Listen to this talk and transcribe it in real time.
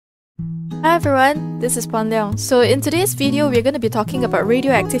Hi everyone, this is Leong. So in today's video, we're going to be talking about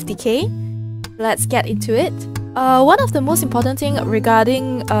radioactive decay. Let's get into it. One of the most important things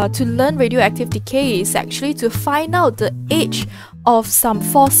regarding to learn radioactive decay is actually to find out the age of some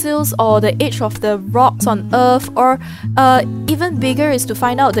fossils or the age of the rocks on Earth, or even bigger is to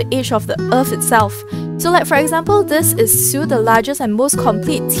find out the age of the Earth itself. So like for example, this is Sue, the largest and most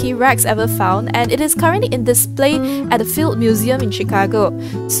complete T-Rex ever found, and it is currently in display at the Field Museum in Chicago.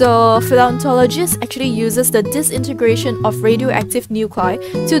 So paleontologists actually uses the disintegration of radioactive nuclei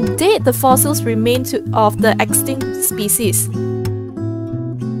to date the fossils remains of the extinct species.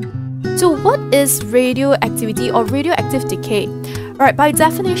 So what is radioactivity or radioactive decay? Right, by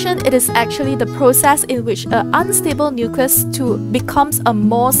definition, it is actually the process in which an unstable nucleus becomes a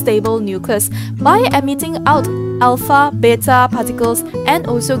more stable nucleus by emitting out alpha, beta particles and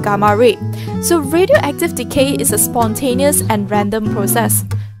also gamma ray. So radioactive decay is a spontaneous and random process.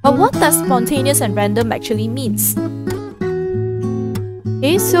 But what does spontaneous and random actually means?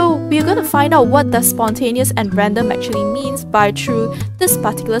 Okay, so we're going to find out what does spontaneous and random actually means through this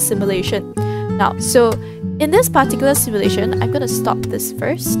particular simulation. Now, so in this particular simulation, I'm going to stop this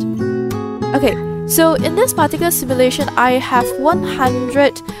first. Okay, so in this particular simulation, I have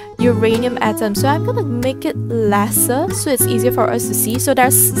 100 uranium atoms. So I'm going to make it lesser so it's easier for us to see. So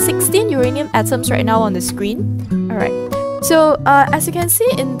there's 16 uranium atoms right now on the screen. Alright. So as you can see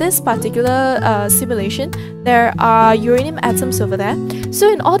in this particular simulation, there are uranium atoms over there.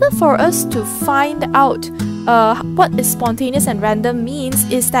 So in order for us to find out what is spontaneous and random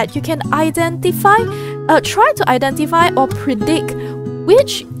means is that you can try to identify or predict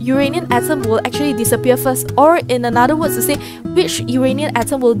which uranium atom will actually disappear first, or in another words to say, which uranium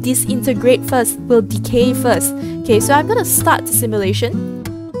atom will disintegrate first, will decay first. Okay, so I'm going to start the simulation.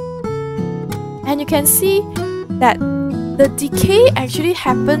 And you can see that the decay actually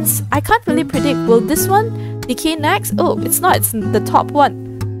happens. I can't really predict, will this one decay next? Oh, it's not, it's the top one.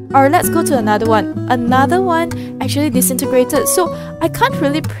 Or let's go to another one. Another one actually disintegrated. So I can't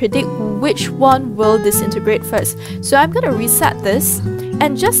really predict which one will disintegrate first. So I'm going to reset this.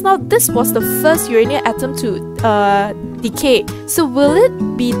 And just now, this was the first uranium atom to decay. So will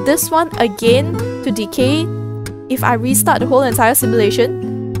it be this one again to decay if I restart the whole entire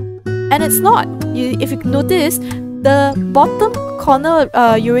simulation? And it's not. If you notice, the bottom corner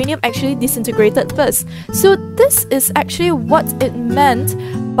uranium actually disintegrated first. So this is actually what it meant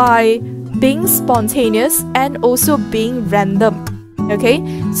by being spontaneous and also being random. Okay,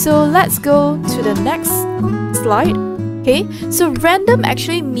 so let's go to the next slide. Okay, so random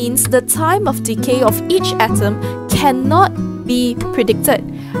actually means the time of decay of each atom cannot be predicted.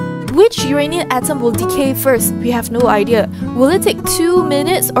 Which uranium atom will decay first? We have no idea. Will it take 2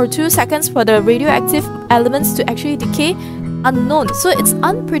 minutes or 2 seconds for the radioactive elements to actually decay? Unknown. So it's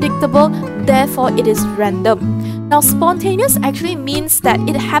unpredictable, therefore it is random. Now spontaneous actually means that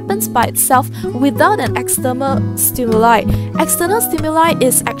it happens by itself without an external stimuli. External stimuli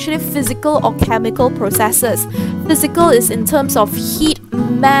is actually physical or chemical processes. Physical is in terms of heat,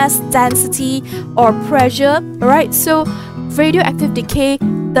 mass, density or pressure. Alright, so radioactive decay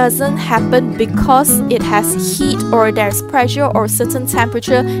doesn't happen because it has heat or there's pressure or certain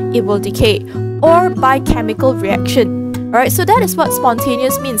temperature, it will decay, or by chemical reaction. Alright, so that is what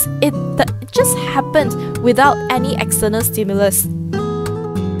spontaneous means. It just happened without any external stimulus.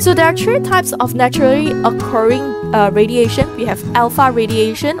 So there are 3 types of naturally occurring radiation. We have alpha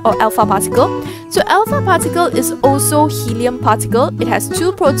radiation or alpha particle. So alpha particle is also helium particle. It has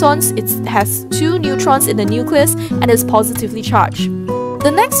 2 protons, it has 2 neutrons in the nucleus and is positively charged. The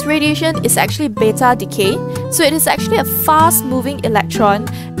next radiation is actually beta decay. So it is actually a fast-moving electron,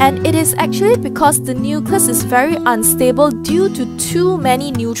 and it is actually because the nucleus is very unstable due to too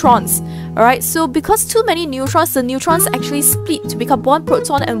many neutrons. Alright, so because too many neutrons, the neutrons actually split to become 1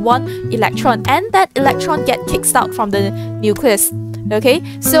 proton and 1 electron, and that electron get kicked out from the nucleus. Okay,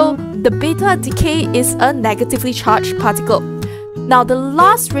 so the beta decay is a negatively charged particle. Now the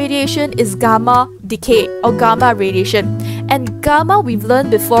last radiation is gamma decay or gamma radiation. And gamma we've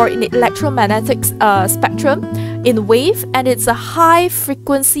learned before in the electromagnetic spectrum in wave, and it's a high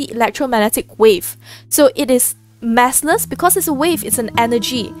frequency electromagnetic wave. So it is massless because it's a wave, it's an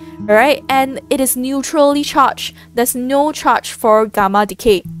energy, alright? And it is neutrally charged. There's no charge for gamma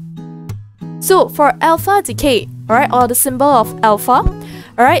decay. So for alpha decay, alright, or the symbol of alpha,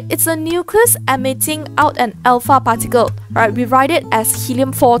 Alright, it's a nucleus emitting out an alpha particle. Alright, we write it as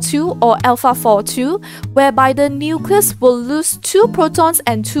helium-42 or alpha-42, whereby the nucleus will lose 2 protons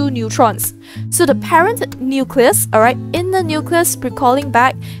and 2 neutrons. So the parent nucleus, alright, in the nucleus, recalling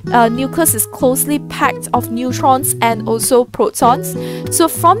back, nucleus is closely packed of neutrons and also protons. So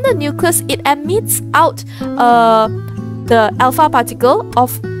from the nucleus, it emits out the alpha particle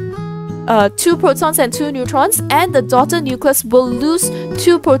of 2 protons and 2 neutrons, and the daughter nucleus will lose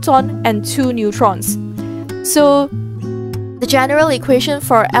 2 protons and 2 neutrons. So the general equation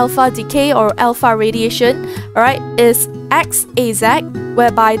for alpha decay or alpha radiation, alright, is XAZ,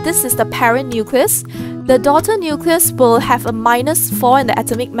 whereby this is the parent nucleus. The daughter nucleus will have a -4 in the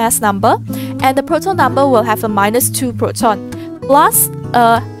atomic mass number, and the proton number will have a -2 proton, plus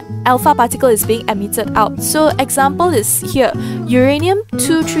alpha particle is being emitted out. So example is here,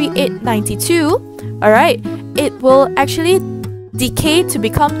 uranium-23892, alright, it will actually decay to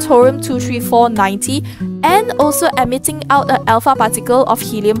become thorium-23490 and also emitting out an alpha particle of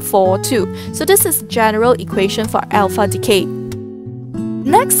helium-42. So this is general equation for alpha decay.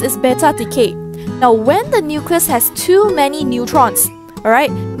 Next is beta decay. Now when the nucleus has too many neutrons,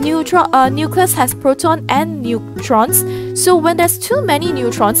 alright, nucleus has proton and neutrons. So when there's too many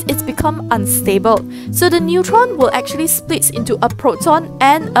neutrons, it's become unstable. So the neutron will actually split into a proton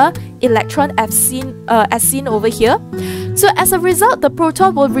and a electron as seen over here. So as a result, the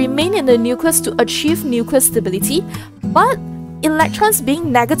proton will remain in the nucleus to achieve nuclear stability, but electrons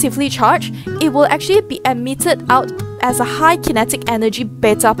being negatively charged, it will actually be emitted out as a high kinetic energy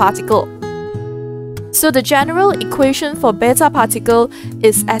beta particle. So the general equation for beta particle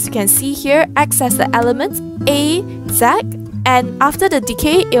is, as you can see here, acts as the element A, Z, and after the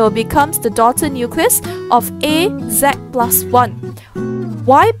decay, it will becomes the daughter nucleus of A, Z plus 1.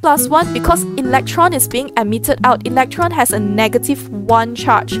 Why plus 1? Because electron is being emitted out. Electron has a -1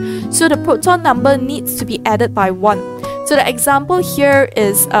 charge. So the proton number needs to be added by 1. So the example here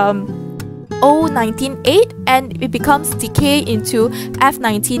is O198, and it becomes decay into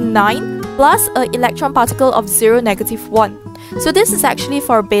F199 plus an electron particle of 0, -1. So this is actually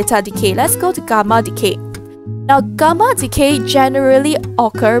for beta decay. Let's go to gamma decay. Now gamma decay generally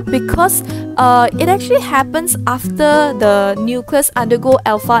occur because it actually happens after the nucleus undergo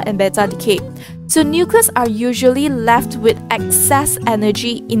alpha and beta decay. So nucleus are usually left with excess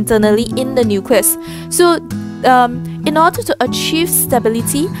energy internally in the nucleus. So in order to achieve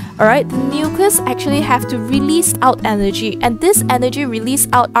stability, alright, the nucleus actually have to release out energy, and this energy release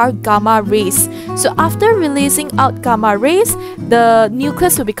out are gamma rays. So after releasing out gamma rays, the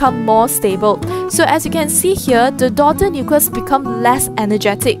nucleus will become more stable. So as you can see here, the daughter nucleus become less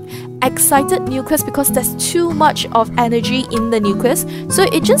energetic. Excited nucleus because there's too much of energy in the nucleus, so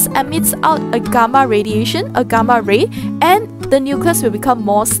it just emits out a gamma radiation, a gamma ray, and the nucleus will become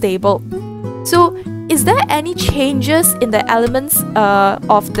more stable. So is there any changes in the elements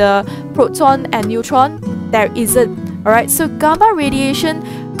of the proton and neutron? There isn't. Alright, so gamma radiation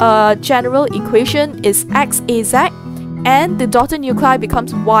general equation is XAZ, and the daughter nuclei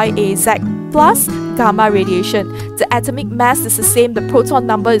becomes YAZ plus gamma radiation. The atomic mass is the same, the proton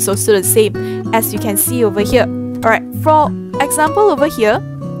number is also the same, as you can see over here. Alright, for example over here,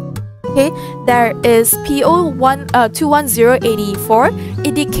 okay, there is PO21084.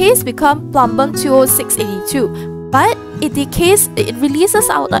 It decays become plumbum-20682, but it releases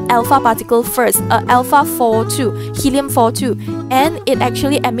out an alpha particle first, alpha-42, helium-42, and it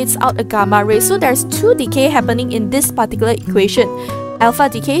actually emits out a gamma ray. So there's 2 decay happening in this particular equation, alpha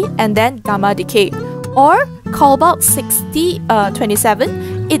decay and then gamma decay. Or cobalt-6027,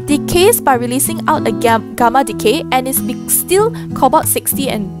 it decays by releasing out a gamma decay and is still cobalt-60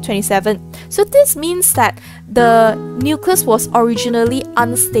 and 27. So this means that the nucleus was originally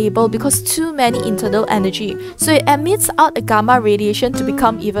unstable because too many internal energy. So it emits out a gamma radiation to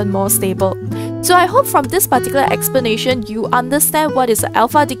become even more stable. So I hope from this particular explanation you understand what is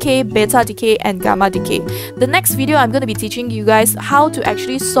alpha decay, beta decay, and gamma decay. The next video I'm going to be teaching you guys how to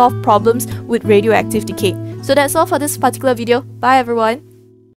actually solve problems with radioactive decay. So that's all for this particular video. Bye everyone!